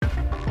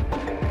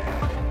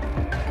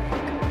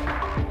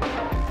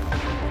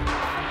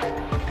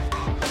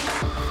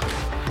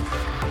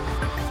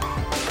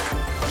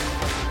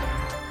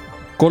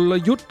กล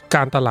ยุทธ์ก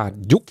ารตลาด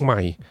ยุคให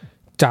ม่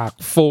จาก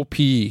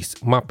 4Ps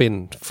มาเป็น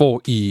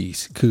 4Es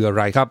คืออะไ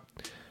รครับ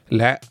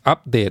และอัป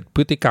เดตพ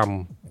ฤติกรรม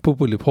ผู้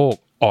บริโภค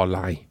ออนไล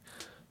น์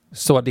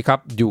สวัสดีครับ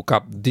อยู่กั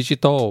บ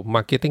Digital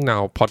Marketing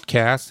Now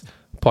Podcast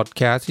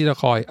ที่จะ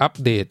คอยอัป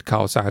เดตข่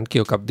าวสารเ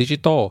กี่ยวกับ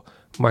Digital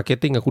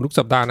Marketing กับคุณทุก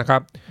สัปดาห์นะครั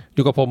บอ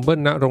ยู่กับผมเบิ้ล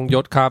ณรงค์ย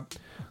ศครับ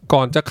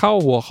ก่อนจะเข้า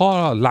หัวข้อ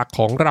หลัก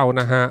ของเรา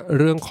นะฮะ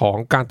เรื่องของ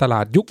การตล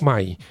าดยุคให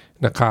ม่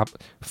นะครับ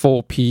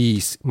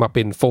 4Ps มาเ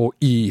ป็น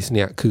 4Es เ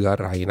นี่ยคืออะ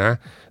ไรนะ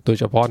โดย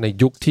เฉพาะใน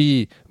ยุคที่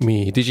มี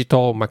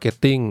Digital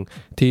Marketing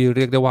ที่เ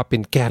รียกได้ว่าเป็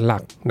นแกนหลั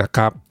กนะค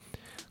รับ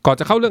ก่อน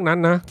จะเข้าเรื่องนั้น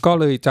นะก็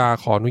เลยจะ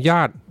ขออนุญ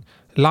าต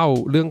เล่า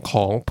เรื่องข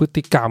องพฤ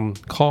ติกรรม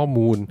ข้อ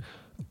มูล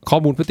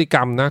พฤติกร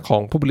รมนะขอ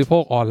งผู้บริโภ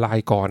คออนไล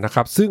น์ก่อนนะค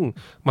รับซึ่ง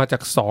มาจา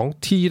ก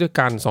2ที่ด้วย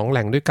กัน2แห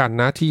ล่งด้วยกัน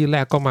นะที่แร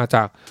กก็มาจ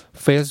าก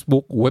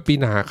Facebook เว็บบิ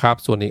นาร์ครับ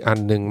ส่วนอีกอัน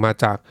นึงมา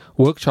จาก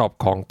เวิร์กช็อป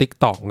ของ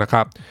TikTok นะค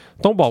รับ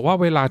ต้องบอกว่า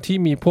เวลาที่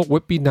มีพวกเว็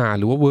บบินาร์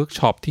หรือว่าเวิร์ก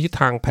ช็อปที่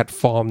ทางแพลต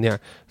ฟอร์มเนี่ย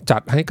จั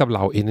ดให้กับเห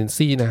ล่าเอเจน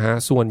ซี่นะฮะ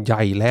ส่วนให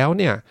ญ่แล้ว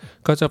เนี่ย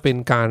ก็จะเป็น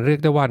การเรียก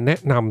ได้ว่าแนะ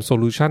นำโซ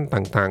ลูชัน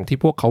ต่างๆที่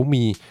พวกเขา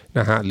มีน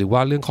ะฮะหรือว่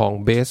าเรื่องของ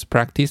best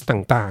practice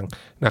ต่าง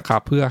ๆนะครั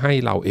บเพื่อให้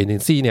เหล่าเอเจ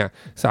นซี่เนี่ย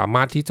สาม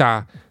ารถที่จะ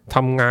ท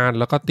ำงาน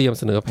แล้วก็เตรียม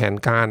เสนอแผน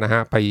การนะฮ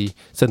ะไป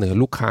เสนอ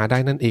ลูกค้าได้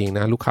นั่นเองน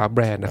ะลูกค้าแบ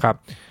รนด์นะครับ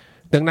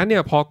ดังนั้นเนี่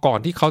ยพอก่อน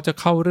ที่เขาจะ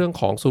เข้าเรื่อง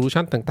ของโซลู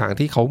ชันต่างๆ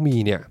ที่เขามี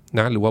เนี่ย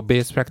นะหรือว่า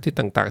best practice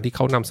ต่างๆที่เข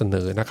านำเสน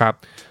อนะครับ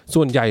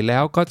ส่วนใหญ่แล้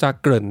วก็จะ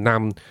เกริ่นน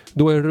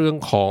ำด้วยเรื่อง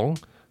ของ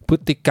พฤ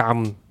ติกรรม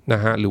น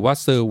ะฮะหรือว่า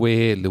เซอร์เว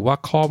ย์หรือว่า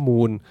ข้อ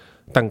มูล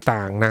ต่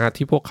างๆนะฮะ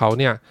ที่พวกเขา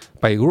เนี่ย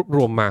ไปรวบร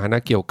วมมาน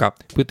ะเกี่ยวกับ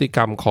พฤติกร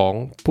รมของ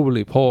ผู้บ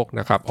ริโภค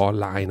นะครับออน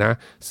ไลน์นะ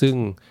ซึ่ง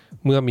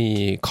เมื่อมี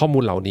ข้อมู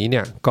ลเหล่านี้เ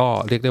นี่ยก็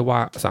เรียกได้ว่า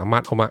สามาร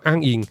ถเอามาอ้าง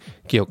อิง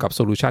เกี่ยวกับโซ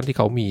ลูชันที่เ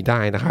ขามีได้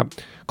นะครับ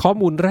ข้อ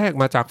มูลแรก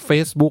มาจาก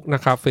Facebook น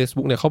ะครับ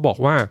Facebook เนี่ยเขาบอก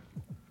ว่า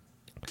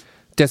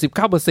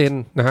 79% น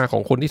ะฮะขอ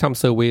งคนที่ทำ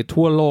เซอร์เวย์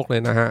ทั่วโลกเล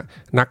ยนะฮะ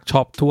นักช็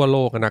อปทั่วโล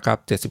กนะครับ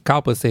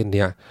 79% เ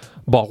นี่ย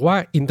บอกว่า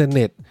อินเทอร์เ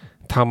น็ต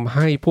ทำใ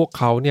ห้พวก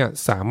เขาเนี่ย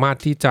สามารถ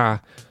ที่จะ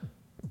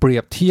เปรี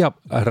ยบเทียบ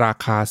รา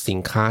คาสิน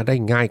ค้าได้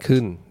ง่าย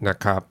ขึ้นนะ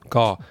ครับ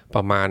ก็ป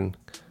ระมาณ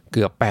เ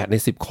กือบ8ใน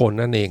10คน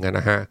นั่นเอง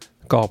นะฮะ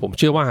ก็ผมเ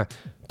ชื่อว่า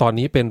ตอน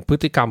นี้เป็นพฤ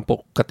ติกรรมป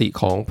กติ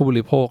ของผู้บ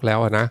ริโภคแล้ว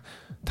นะ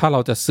ถ้าเรา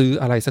จะซื้อ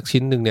อะไรสัก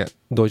ชิ้นหนึ่งเนี่ย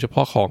โดยเฉพ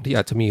าะของที่อ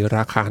าจจะมีร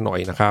าคาหน่อย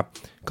นะครับ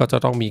ก็จะ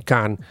ต้องมีก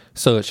าร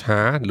เสิร์ชห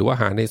าหรือว่า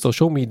หาในโซเ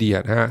ชียลมีเดีย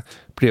นะฮะ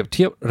เปรียบเ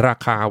ทียบรา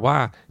คาว่า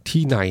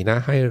ที่ไหนนะ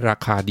ให้รา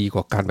คาดีก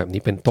ว่ากันแบบ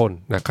นี้เป็นต้น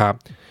นะครับ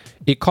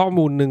อีกข้อ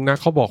มูลหนึ่งนะ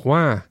เขาบอกว่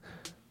า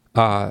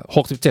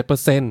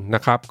67% น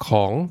ะครับข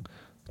อง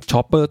ช็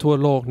อปเปอร์ทั่ว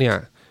โลกเนี่ย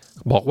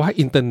บอกว่า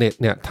อินเทอร์เน็ต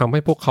เนี่ยทำให้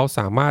พวกเขาส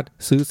ามารถ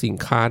ซื้อสิน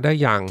ค้าได้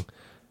อย่าง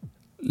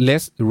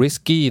less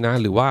risky นะ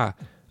หรือว่า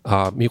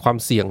มีความ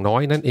เสี่ยงน้อ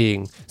ยนั่นเอง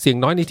เสี่ยง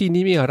น้อยในที่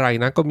นี้มีอะไร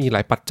นะก็มีหล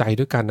ายปัจจัย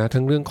ด้วยกันนะ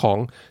ทั้งเรื่องของ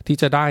ที่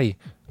จะได้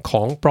ข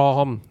องปลอ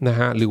มนะ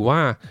ฮะหรือว่า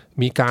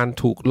มีการ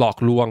ถูกหลอก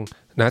ลวง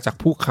นะจาก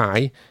ผู้ขาย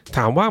ถ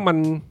ามว่ามัน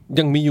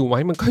ยังมีอยู่ไหม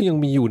มันก็ยัง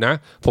มีอยู่นะ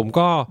ผม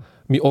ก็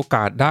มีโอก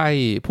าสได้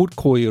พูด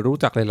คุยรู้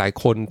จักหลาย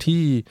ๆคน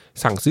ที่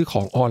สั่งซื้อข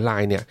องออนไล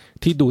น์เนี่ย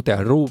ที่ดูแต่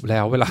รูปแล้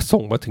วเวลา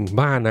ส่งมาถึง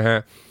บ้านนะฮะ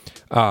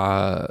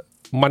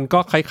มันก็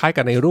คล้ายๆ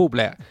กันในรูป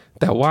แหละ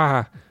แต่ว่า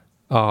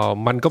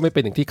มันก็ไม่เป็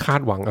นอย่างที่คา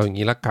ดหวังเอาอย่าง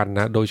นี้ละกัน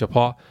นะโดยเฉพ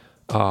าะ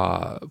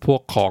พว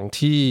กของ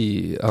ที่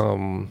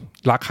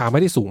ราคาไม่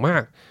ได้สูงมา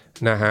ก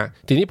นะฮะ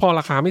ทีนี้พอ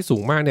ราคาไม่สู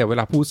งมากเนี่ยเว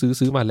ลาผู้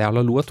ซื้อมาแล้ว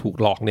รู้ว่าถูก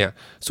หลอกเนี่ย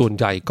ส่วน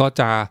ใหญ่ก็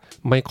จะ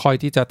ไม่ค่อย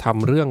ที่จะท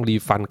ำเรื่องรี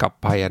ฟันกลับ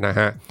ไปนะ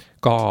ฮะ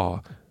ก็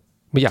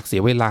ไม่อยากเสี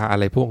ยเวลาอะ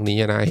ไรพวกนี้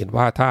นะเห็น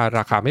ว่าถ้าร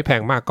าคาไม่แพ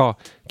งมากก็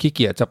ขี้เ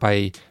กียจจะไป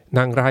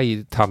นั่งไล่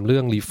ทำเรื่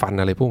องรีฟัน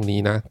อะไรพวกนี้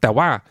นะแต่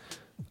ว่า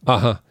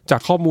จา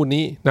กข้อมูล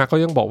นี้นะเขา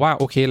ยังบอกว่า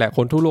โอเคแหละค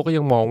นทั่วโลกก็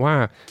ยังมองว่า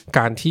ก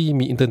ารที่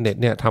มีอินเทอร์เน็ต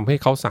เนี่ยทำให้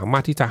เขาสามา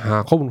รถที่จะหา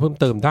ข้อมูลเพิ่ม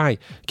เติมได้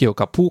เกี่ยว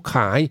กับผู้ข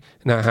าย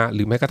นะฮะห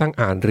รือแม้กระทั่ง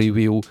อ่านรี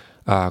วิว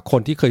ค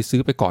นที่เคยซื้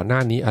อไปก่อนหน้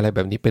านี้อะไรแบ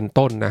บนี้เป็น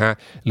ต้นนะฮะ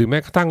หรือแม้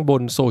กระทั่งบ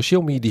นโซเชีย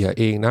ลมีเดีย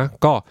เองนะ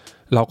ก็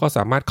เราก็ส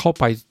ามารถเข้า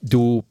ไป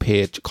ดูเพ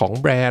จของ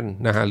แบรนด์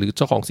นะฮะหรือเ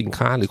จ้าของสิน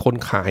ค้าหรือคน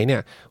ขายเนี่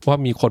ยว่า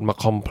มีคนมา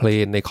คอมเพล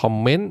นในคอม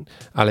เมนต์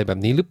อะไรแบบ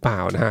นี้หรือเปล่า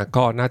นะฮะ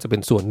ก็น่าจะเป็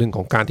นส่วนหนึ่งข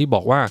องการที่บ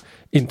อกว่า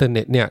อินเทอร์เ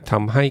น็ตเนี่ยท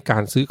ำให้กา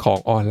รซื้อของ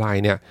ออนไล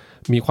น์เนี่ย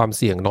มีความเ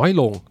สี่ยงน้อย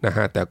ลงนะฮ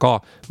ะแต่ก็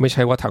ไม่ใ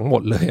ช่ว่าทั้งหม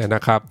ดเลยน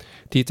ะครับ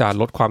ที่จะ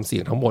ลดความเสี่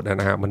ยงทั้งหมด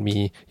นะฮะมันมี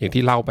อย่าง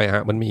ที่เล่าไปฮ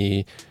ะมันมี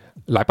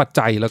หลายปัจ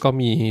จัยแล้วก็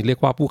มีเรียก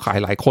ว่าผู้ขาย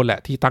หลายคนแหละ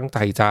ที่ตั้งใจ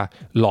จะ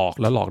หลอก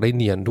และหลอกได้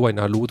เนียนด้วย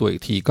นะรู้ตัวอี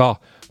กทีก็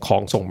ขอ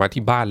งส่งมา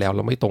ที่บ้านแล้ว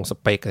ไม่ตรงส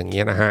เปคอย่างเ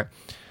งี้ยนะฮะ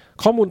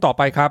ข้อมูลต่อไ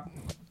ปครับ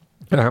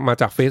นะมา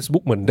จาก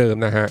Facebook เหมือนเดิม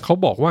นะฮะเขา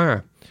บอกว่า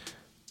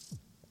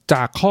จ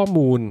ากข้อ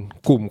มูล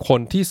กลุ่มค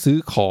นที่ซื้อ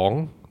ของ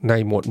ใน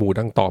หมวดหมู่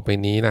ดังต่อไป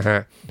นี้นะฮะ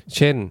เ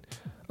ช่น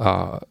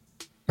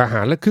อาห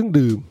ารและเครื่อง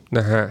ดื่มน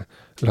ะฮะ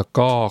แล้ว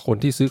ก็คน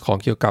ที่ซื้อของ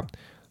เกี่ยวกับ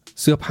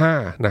เสื้อผ้า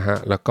นะฮะ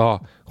แล้วก็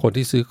คน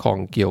ที่ซื้อของ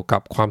เกี่ยวกั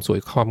บความสวย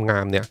ความงา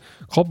มเนี่ย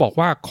เขาบอก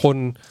ว่าคน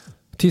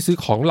ที่ซื้อ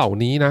ของเหล่า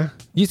นี้นะ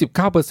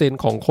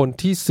 29% ของคน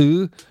ที่ซื้อ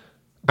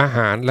อาห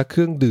ารและเค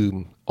รื่องดื่ม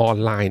ออน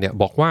ไลน์เนี่ย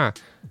บอกว่า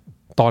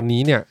ตอน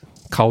นี้เนี่ย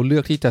เขาเลื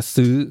อกที่จะ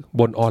ซื้อ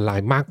บนออนไล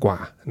น์มากกว่า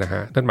นะฮ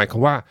ะนั่นหมายควา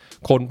มว่า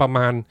คนประม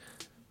าณ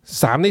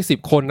 3 ใน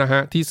 10 คนนะฮ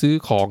ะที่ซื้อ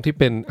ของที่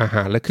เป็นอาห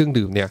ารและเครื่อง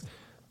ดื่มเนี่ย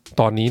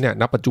ตอนนี้เนี่ย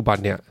ณปัจจุบัน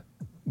เนี่ย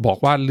บอก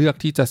ว่าเลือก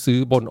ที่จะซื้อ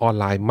บนออน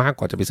ไลน์มาก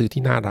กว่าจะไปซื้อ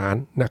ที่หน้าร้าน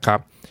นะครับ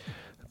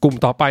กลุ่ม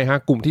ต่อไปฮะ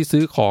กลุ่มที่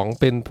ซื้อของ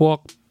เป็นพวก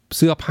เ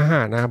สื้อผ้า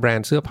นะแบรน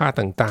ด์เสื้อผ้า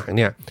ต่างๆเ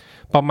นี่ย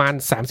ประมาณ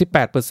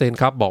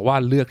 38% ครับบอกว่า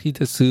เลือกที่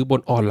จะซื้อบ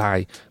นออนไล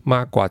น์ม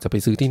ากกว่าจะไป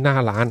ซื้อที่หน้า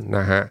ร้านน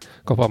ะฮะ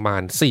ก็ประมา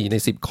ณ4 ใน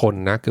 10 คน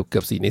นะเกื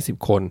อบ4 ใน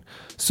 10 คน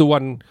ส่ว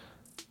น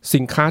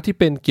สินค้าที่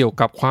เป็นเกี่ยว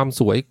กับความ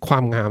สวยควา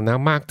มงามนะ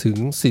มากถึง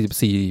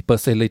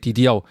 44% เลยที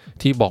เดียว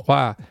ที่บอกว่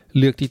า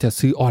เลือกที่จะ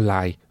ซื้อออนไล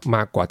น์ม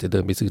ากกว่าจะเดิ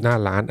นไปซื้อหน้า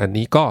ร้านอัน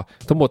นี้ก็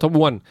ทั้งหมดทั้งม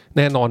วลแ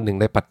น่นอนหนึ่ง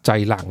ในปัจจัย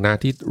หลักนะ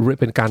ที่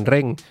เป็นการเ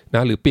ร่งน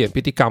ะหรือเปลี่ยนพ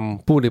ฤติกรรม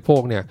ผู้บริโภ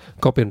คเนี่ย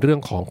ก็เป็นเรื่อ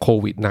งของโค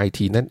วิด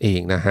 -19 นั่นเอง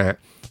นะฮะ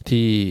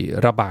ที่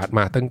ระบาดม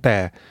าตั้งแต่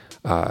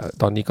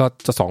ตอนนี้ก็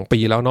จะ2 ปี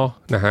แล้วเนาะ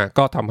นะฮะ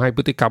ก็ทำให้พ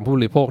ฤติกรรมผู้บ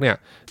ริโภคเนี่ย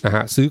นะฮ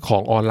ะซื้อขอ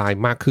งออนไล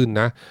น์มากขึ้น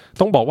นะ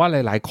ต้องบอกว่า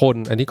หลายๆคน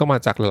อันนี้ก็มา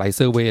จากหลายเ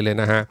ซอร์เวย์เลย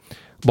นะฮะ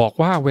บอก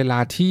ว่าเวลา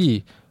ที่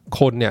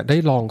คนเนี่ยได้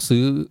ลอง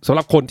ซื้อสำห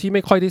รับคนที่ไ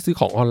ม่ค่อยได้ซื้อ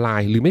ของออนไล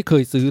น์หรือไม่เค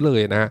ยซื้อเล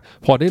ยนะ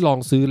พอได้ลอง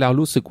ซื้อแล้ว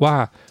รู้สึกว่า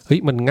เฮ้ย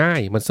มันง่า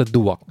ยมันสะด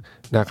วก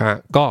นะคะ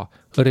ก็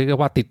เรียก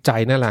ว่าติดใจ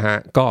นั่นแหละฮะ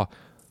ก็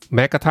แ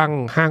ม้กระทั่ง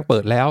ห้างเปิ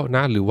ดแล้วน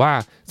ะหรือว่า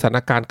สถาน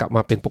การณ์กลับม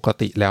าเป็นปก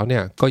ติแล้วเนี่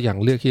ยก็ยัง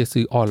เลือกที่จะ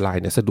ซื้อออนไล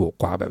น์เนี่ยสะดวก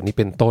กว่าแบบนี้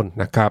เป็นต้น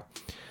นะครับ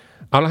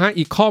เอาละฮะ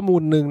อีกข้อมู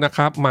ลนึงนะค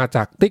รับมาจ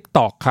าก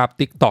TikTok ครับ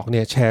TikTok เ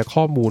นี่ยแชร์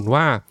ข้อมูล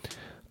ว่า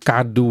กา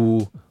รดู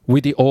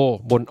วิดีโอ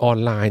บนออน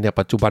ไลน์เนี่ย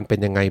ปัจจุบันเป็น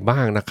ยังไงบ้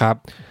างนะครับ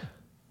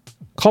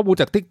ข้อมูล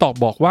จาก TikTok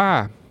บอกว่า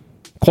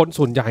คน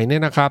ส่วนใหญ่เนี่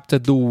ยนะครับจะ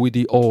ดูวิ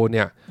ดีโอเ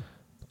นี่ย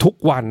ทุก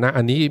วันนะ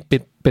อันนี้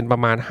เป็นปร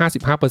ะมาณ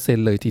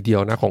 55% เลยทีเดีย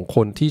วนะของค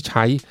นที่ใ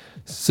ช้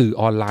สื่อ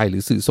ออนไลน์หรื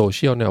อสื่อโซเ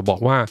ชียลเนี่ยบอก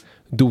ว่า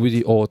ดูวิ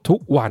ดีโอทุก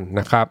วัน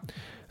นะครับ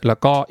แล้ว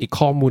ก็อีก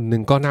ข้อมูลหนึ่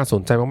งก็น่าส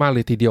นใจมากๆเล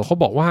ยทีเดียวเขา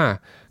บอกว่า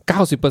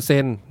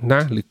 90% น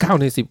ะหรือ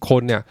9 ใน 10 ค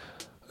นเนี่ย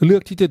เลือ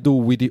กที่จะดู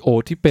วิดีโอ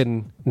ที่เป็น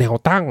แนว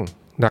ตั้ง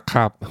นะค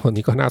รับวัน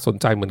นี้ก็น่าสน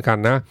ใจเหมือนกัน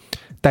นะ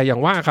แต่อย่า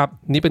งว่าครับ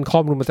นี่เป็นข้อ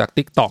มูลมาจาก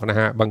TikTok นะ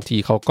ฮะบางที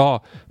เขาก็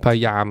พย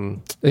ายาม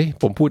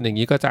ผมพูดอย่าง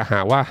นี้ก็จะหา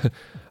ว่า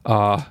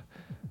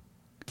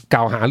ก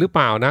ล่าวหาหรือเป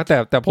ล่านะ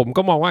แต่ผม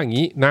ก็มองว่าอย่าง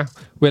นี้นะ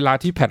เวลา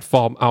ที่แพลตฟ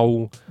อร์มเอา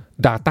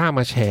Data ม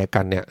าแชร์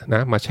กันเนี่ยน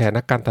ะมาแชร์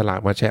นักการตลาด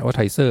มาแชร์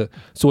advertiser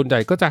ส่วนใหญ่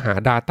ก็จะหา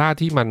Data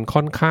ที่มันค่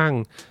อนข้าง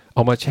เอ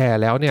ามาแชร์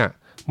แล้วเนี่ย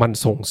มัน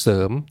ส่งเสริ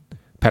ม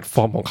แพลตฟ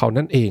อร์มของเขา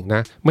นั่นเองน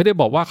ะไม่ได้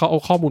บอกว่าเขาเอา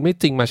ข้อมูลไม่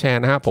จริงมาแชร์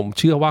นะฮะผม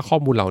เชื่อว่าข้อ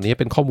มูลเหล่านี้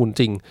เป็นข้อมูล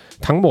จริง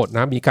ทั้งหมดน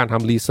ะมีการท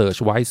ำรีเสิร์ช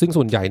ไว้ซึ่ง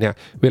ส่วนใหญ่เนี่ย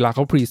เวลาเข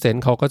าพรีเซน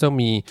ต์เขาก็จะ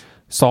มี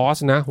ซอส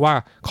นะว่า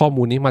ข้อ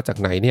มูลนี้มาจาก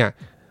ไหนเนี่ย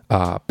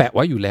แปะไ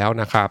ว้อยู่แล้ว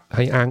นะครับใ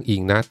ห้อ้างอิ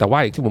งนะแต่ว่า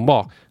อย่างที่ผมบ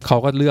อกเขา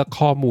ก็เลือก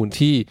ข้อมูล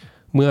ที่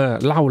เมื่อ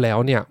เล่าแล้ว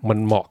เนี่ยมัน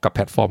เหมาะกับแพ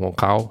ลตฟอร์มของ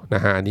เขาน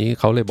ะฮะอันนี้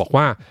เขาเลยบอก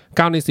ว่า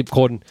9 ใน 10 ค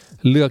น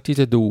เลือกที่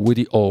จะดูวิ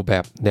ดีโอแบ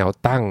บแนว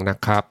ตั้งนะ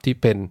ครับที่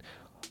เป็น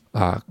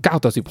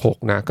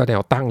9-16นะก็แน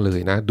วตั้งเลย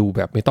นะดูแ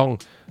บบไม่ต้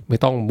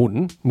องหมุน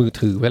มือ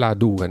ถือเวลา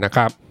ดูนะค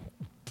รับ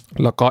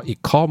แล้วก็อีก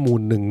ข้อมูล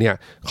หนึ่งเนี่ย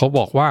เขาบ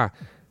อกว่า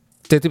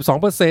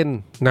 72%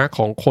 นะข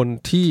องคน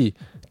ที่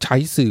ใช้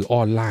สื่ออ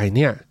อนไลน์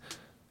เนี่ย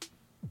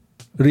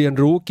เรียน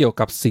รู้เกี่ยว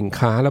กับสิน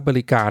ค้าและบ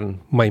ริการ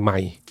ใหม่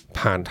ๆ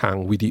ผ่านทาง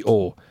วิดีโอ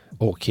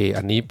โอเค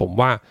อันนี้ผม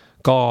ว่า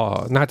ก็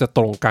น่าจะต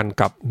รงกัน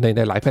กับใน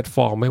หลายแพลตฟ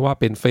อร์มไม่ว่า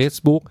เป็น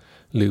Facebook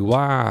หรือ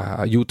ว่า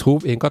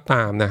YouTube เองก็ต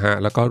ามนะฮะ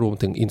แล้วก็รวม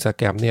ถึง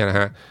Instagram เนี่ยนะ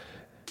ฮะ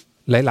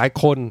หลาย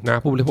ๆคนนะ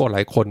ผู้บริโภคหล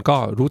ายคนก็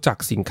รู้จัก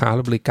สินค้าแล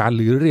ะบริการห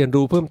รือเรียน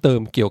รู้เพิ่มเติม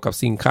เกี่ยวกับ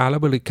สินค้าและ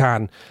บริการ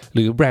ห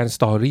รือแบรนด์ส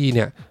ตอรี่เ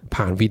นี่ย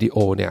ผ่านวิดีโอ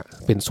เนี่ย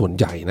เป็นส่วน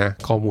ใหญ่นะ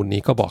ข้อมูล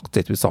นี้ก็บอก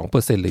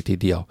 7.2% เลยที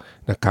เดียว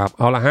นะครับเ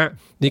อาละฮะ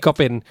นี่ก็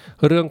เป็น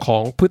เรื่องขอ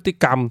งพฤติ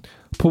กรรม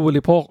ผู้บ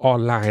ริโภคออ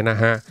นไลน์น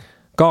ะฮะ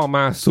ก็ม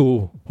าสู่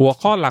หัว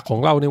ข้อหลักขอ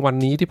งเราในวัน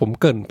นี้ที่ผม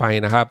เกริ่นไป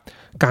นะครับ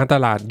การต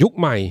ลาดยุค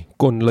ใหม่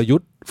กลยุท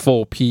ธ์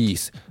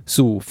 4Ps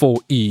สู่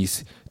 4Es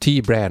ที่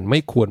แบรนด์ไม่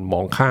ควรม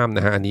องข้ามน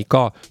ะฮะอันนี้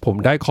ก็ผม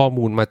ได้ข้อ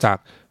มูลมาจาก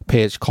เพ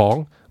จของ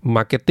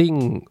Marketing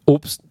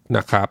Oops น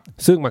ะครับ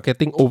ซึ่ง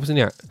Marketing Oops เ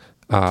นี่ย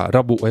ร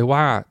ะบุไว้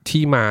ว่า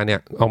ที่มาเนี่ย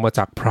เอามาจ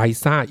าก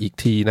Priza อีก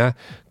ทีนะ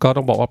ก็ต้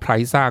องบอกว่า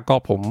Priza ก็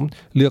ผม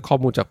เลือกข้อ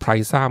มูลจาก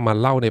Priza มา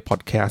เล่าในพอ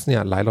ดแคสต์เนี่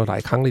ยหลา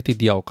ยครั้งเลยที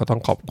เดียวก็ต้อ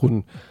งขอบคุณ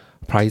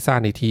Priza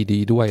ในทีดี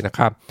ด้วยนะค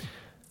รับ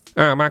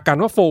มากัน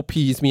ว่า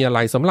 4Ps มีอะไร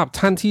สำหรับ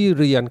ท่านที่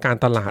เรียนการ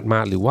ตลาดมา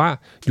หรือว่า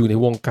อยู่ใน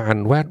วงการ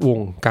แวดวง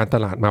การต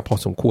ลาดมาพอ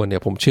สมควรเนี่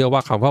ยผมเชื่อว่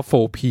าคำว่า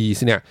 4Ps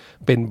เนี่ย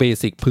เป็นเบ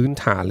สิกพื้น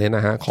ฐานเลยน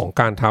ะฮะของ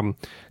การท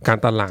ำการ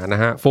ตลาดน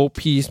ะฮะ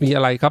 4Ps มีอ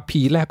ะไรครับ P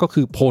แรกก็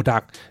คือ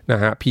Product น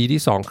ะฮะ P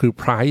ที่2คือ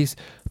Price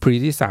P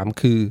ที่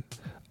3คือ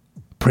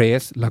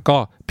Price แล้วก็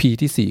P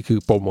ที่4คือ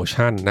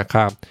Promotion นะค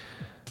รับ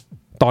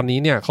ตอนนี้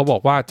เนี่ยเขาบอ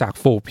กว่าจาก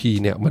 4P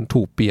เนี่ยมัน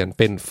ถูกเปลี่ยนเ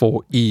ป็น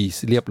 4Es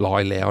เรียบร้อ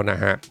ยแล้วนะ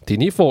ฮะที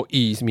นี้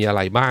 4Es มีอะไ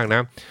รบ้างน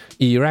ะ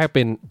E แรกเ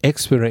ป็น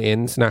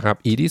Experience นะครับ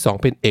E ที่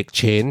2เป็น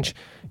Exchange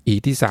E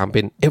ที่3เ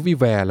ป็น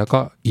Everywhere แล้วก็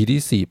E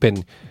ที่4เป็น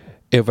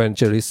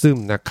Evangelism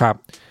นะครับ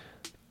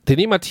ที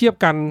นี้มาเทียบ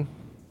กัน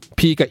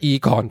P กับ E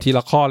ก่อนทีล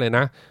ะข้อเลยน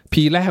ะ P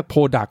แรก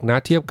Product นะ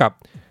เทียบกับ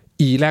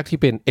E แรกที่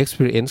เป็น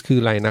Experience คือ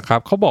อะไรนะครับ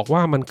เขาบอกว่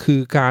ามันคื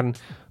อการ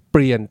เป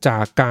ลี่ยนจา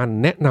กการ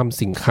แนะน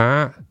ำสินค้า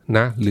น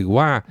ะหรือ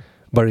ว่า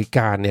บริก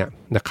ารเนี่ย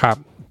นะครับ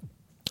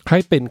ให้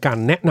เป็นการ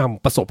แนะน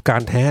ำประสบกา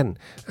รณ์แทน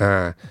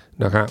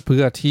นะครับเ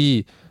พื่อที่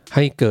ใ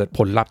ห้เกิดผ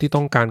ลลัพธ์ที่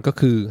ต้องการก็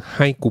คือใ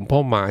ห้กลุ่มเป้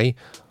าหมาย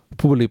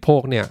ผู้บริโภ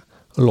คเนี่ย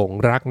หลง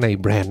รักใน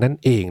แบรนด์นั่น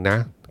เองนะ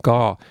ก็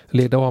เ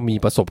รียกได้ว่ามี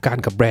ประสบการ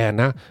ณ์กับแบรนด์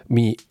นะ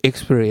มี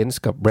experience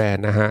กับแบรน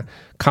ด์นะฮะ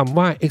คำ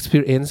ว่า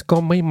experience ก็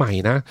ไม่ใหม่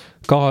นะ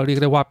ก็เรียก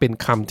ได้ว่าเป็น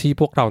คำที่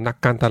พวกเรานัก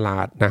การตล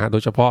าดนะฮะโด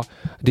ยเฉพาะ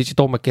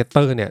digital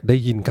marketer เนี่ยได้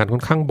ยินกันค่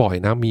อนข้างบ่อย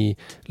นะมี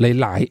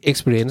หลายๆ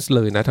experience เ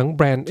ลยนะทั้ง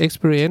brand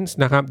experience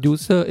นะครับ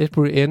user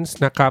experience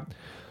นะครับ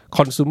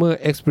consumer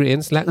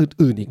experience และ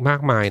อื่นๆอีกมา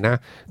กมายนะ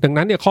ดัง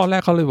นั้นเนี่ยข้อแร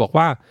กเขาเลยบอก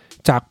ว่า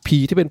จาก P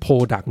ที่เป็น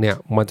product เนี่ย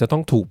มันจะต้อ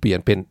งถูกเปลี่ยน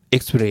เป็น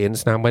experience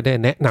นะไม่ได้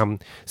แนะน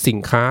ำสิน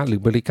ค้าหรือ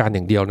บริการอ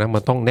ย่างเดียวนะมั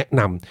นต้องแนะ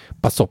น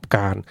ำประสบก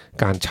ารณ์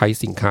การใช้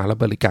สินค้าและ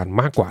บริการ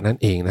มากกว่านั่น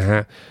เองนะฮ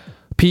ะ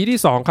P ที่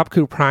2ครับ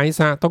คือ price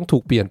นะต้องถู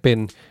กเปลี่ยนเป็น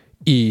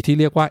E ที่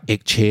เรียกว่า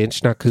exchange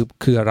นะ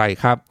คืออะไร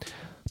ครับ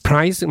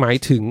price หมาย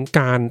ถึง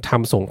การท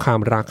ำสงคราม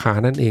ราคา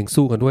นั่นเอง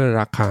สู้กันด้วย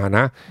ราคาน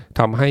ะ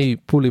ทำให้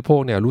ผู้บริโภ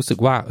คเนี่ยรู้สึก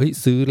ว่าเฮ้ย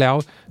ซื้อแล้ว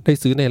ได้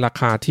ซื้อในรา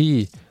คาที่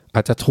อ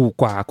าจจะถูก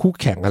กว่าคู่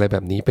แข่งอะไรแบ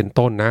บนี้เป็น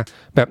ต้นนะ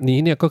แบบนี้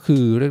เนี่ยก็คื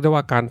อเรียกได้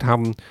ว่าการท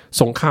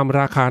ำสงคราม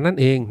ราคานั่น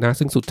เองนะ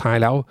ซึ่งสุดท้าย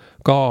แล้ว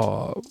ก็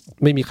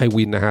ไม่มีใคร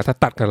วินนะฮะถ้า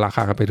ตัดกันราค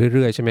ากันไปเ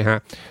รื่อยๆใช่ไหมฮะ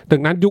ดั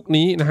งนั้นยุค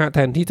นี้นะฮะแท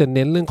นที่จะเ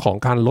น้นเรื่องของ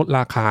การลดร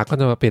าคาก็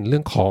จะมาเป็นเรื่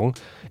องของ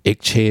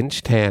exchange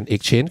แทน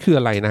exchange คือ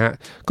อะไรนะฮะ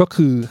ก็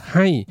คือใ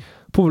ห้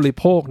ผู้บริ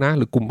โภคนะห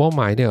รือกลุ่มเป้าห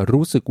มายเนี่ย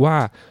รู้สึกว่า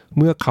เ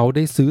มื่อเขาไ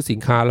ด้ซื้อสิน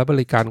ค้าและบ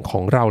ริการขอ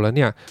งเราแล้วเ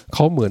นี่ยเข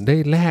าเหมือนได้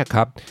แลกค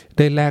รับไ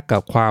ด้แลกกั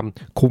บความ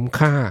คุ้ม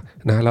ค่า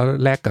นะแล้ว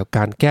แลกกับก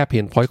ารแก้เพ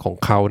นพอยต์ของ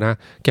เขานะ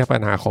แก้ปั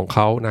ญหาของเข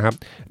านะครับ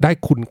ได้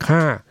คุณค่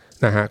า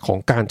นะฮะของ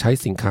การใช้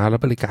สินค้าและ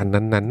บริการ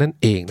นั้นๆนั่น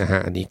เองนะฮะ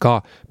อันนี้ก็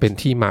เป็น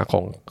ที่มา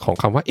ของ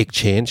คำว่า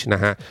exchange น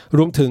ะฮะร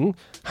วมถึง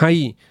ให้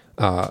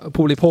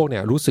ผู้บริโภคเนี่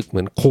ยรู้สึกเห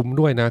มือนคุ้ม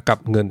ด้วยนะกับ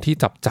เงินที่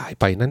จับจ่าย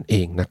ไปนั่นเอ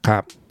งนะครั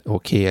บโอ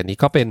เคอันนี้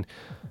ก็เป็น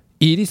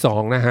E ที่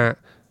2นะฮะ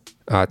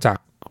จาก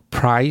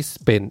price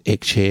เป็น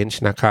exchange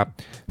นะครับ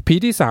P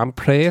ที่3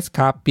 place ค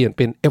รับเปลี่ยนเ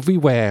ป็น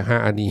everywhere ฮ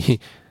ะอันนี้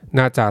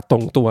น่าจะตร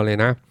งตัวเลย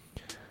นะ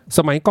ส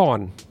มัยก่อน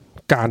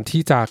การ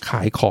ที่จะข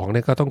ายของเ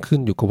นี่ยก็ต้องขึ้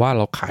นอยู่กับว่าเ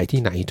ราขายที่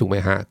ไหนถูกไหม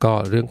ฮะก็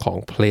เรื่องของ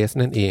place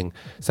นั่นเอง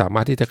สาม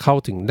ารถที่จะเข้า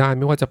ถึงได้ไ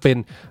ม่ว่าจะเป็น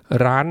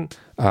ร้าน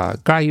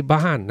ใกล้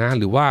บ้านนะ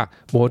หรือว่า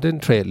modern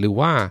trade หรือ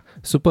ว่า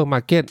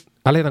supermarket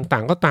อะไรต่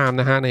างๆก็ตาม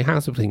นะฮะในห้าง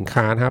สรรพสิน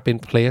ค้านะฮะเป็น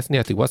place เนี่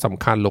ยถือว่าส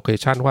ำคัญ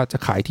location ว่าจะ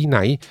ขายที่ไหน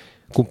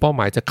กลุ่มเป้าห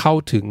มายจะเข้า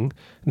ถึง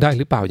ได้ห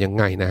รือเปล่ายัง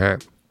ไงนะฮะ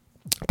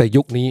แต่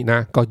ยุคนี้นะ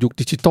ก็ยุค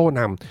ดิจิตอล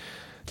น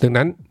ำดัง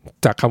นั้น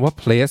จากคำว่า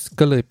place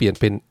ก็เลยเปลี่ยน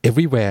เป็น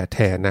everywhere แท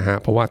นนะฮะ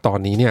เพราะว่าตอน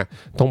นี้เนี่ย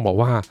ต้องบอก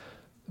ว่า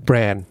แบร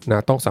นด์น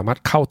ะต้องสามารถ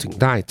เข้าถึง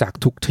ได้จาก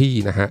ทุกที่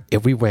นะฮะ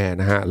everywhere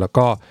นะฮะแล้ว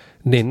ก็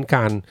เน้นก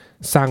าร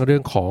สร้างเรื่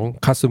องของ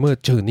customer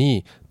journey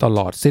ตล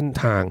อดเส้น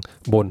ทาง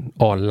บน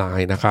ออนไล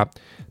น์นะครับ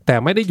แต่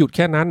ไม่ได้หยุดแ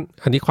ค่นั้น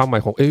อันนี้ความหมา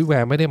ยของ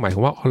everywhere ไม่ได้หมายถึ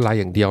งว่าออนไลน์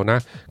อย่างเดียวนะ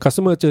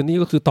customer journey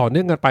ก็คือต่อเ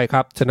นื่องกันไปค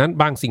รับฉะนั้น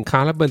บางสินค้า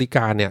และบริก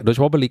ารเนี่ยโดยเฉ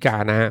พาะบริกา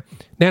รนะฮะ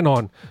แน่นอ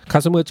น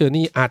customer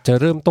journey อาจจะ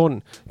เริ่มต้น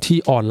ที่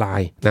ออนไล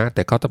น์นะแ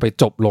ต่ก็จะไป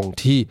จบลง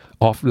ที่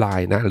ออฟไล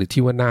น์นะหรือ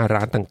ที่ว่าหน้าร้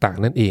านต่าง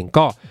ๆนั่นเอง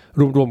ก็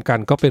รวมๆกัน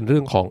ก็เป็นเรื่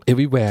องของ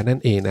everywhere นั่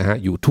นเองนะฮะ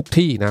อยู่ทุก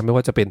ที่นะไม่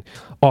ว่าจะเป็น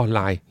ออนไล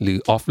น์หรือ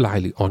ออฟไล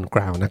น์หรือ on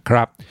ground นะค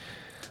รับ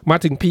มา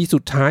ถึง P สุ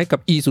ดท้ายกับ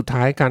E สุด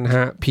ท้ายกันฮ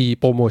ะ P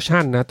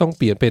promotion นะต้อง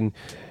เปลี่ยนเป็น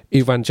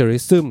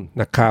evangelism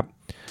นะครับ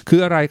คือ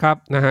อะไรครับ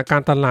นะฮะกา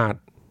รตลาด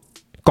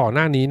ก่อนห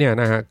น้านี้เนี่ย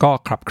นะฮะก็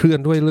ขับเคลื่อน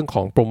ด้วยเรื่องข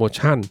องโปรโม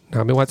ชั่นน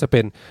ะไม่ว่าจะเ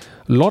ป็น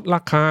ลดร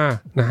าคา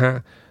นะฮะ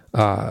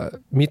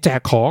มีแจ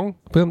กของ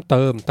เพิ่มเ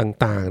ติม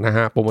ต่างๆนะฮ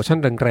ะโปรโมชั่น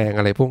แรงๆ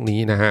อะไรพวกนี้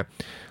นะฮะ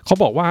เขา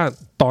บอกว่า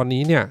ตอน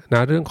นี้เนี่ยน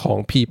ะเรื่องของ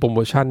P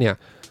promotion เนี่ย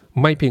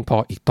ไม่เพียงพอ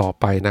อีกต่อ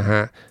ไปนะฮ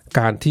ะ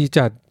การที่จ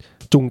ะ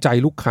จูงใจ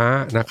ลูกค้า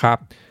นะครับ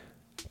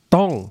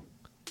ต้อง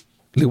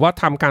หรือว่า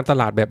ทำการต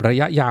ลาดแบบระ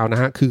ยะยาวน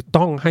ะฮะคือ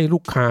ต้องให้ลู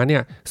กค้าเนี่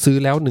ยซื้อ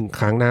แล้ว1ค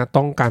รั้งนะ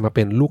ต้องกลายมาเ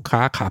ป็นลูกค้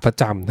าขาประ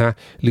จำนะ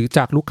หรือจ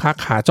ากลูกค้า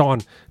ขาจร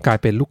กลาย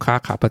เป็นลูกค้า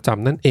ขาประจ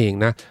ำนั่นเอง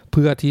นะเ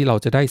พื่อที่เรา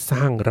จะได้ส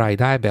ร้างราย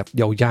ได้แบบ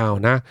ยาว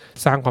ๆนะ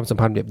สร้างความสัม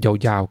พันธ์แบบย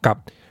าวๆกับ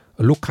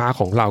ลูกค้า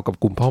ของเรากับ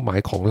กลุ่มเป้าหมาย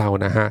ของเรา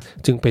นะฮะ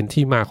จึงเป็น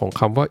ที่มาของ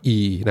คำว่า E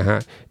นะฮะ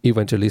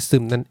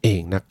evangelism นั่นเอ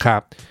งนะครั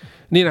บ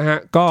นี่นะฮะ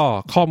ก็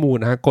ข้อมูล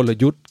นะฮะกล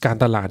ยุทธ์การ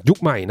ตลาดยุค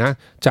ใหม่นะ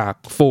จาก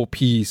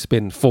 4Ps เป็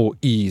น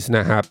 4Es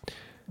นะครับ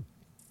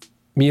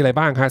มีอะไร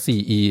บ้างคะ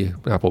 4E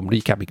ผมรี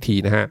แคปอีกที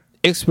นะฮะ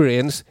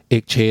experience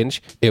exchange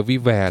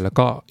everywhere แล้ว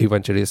ก็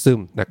evangelism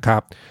นะครั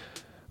บ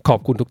ขอบ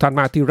คุณทุกท่าน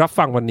มากที่รับ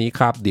ฟังวันนี้ค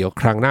รับเดี๋ยว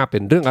ครั้งหน้าเป็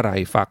นเรื่องอะไร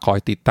ฝากคอย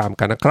ติดตาม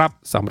กันนะครับ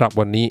สำหรับ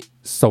วันนี้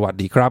สวัส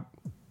ดีครับ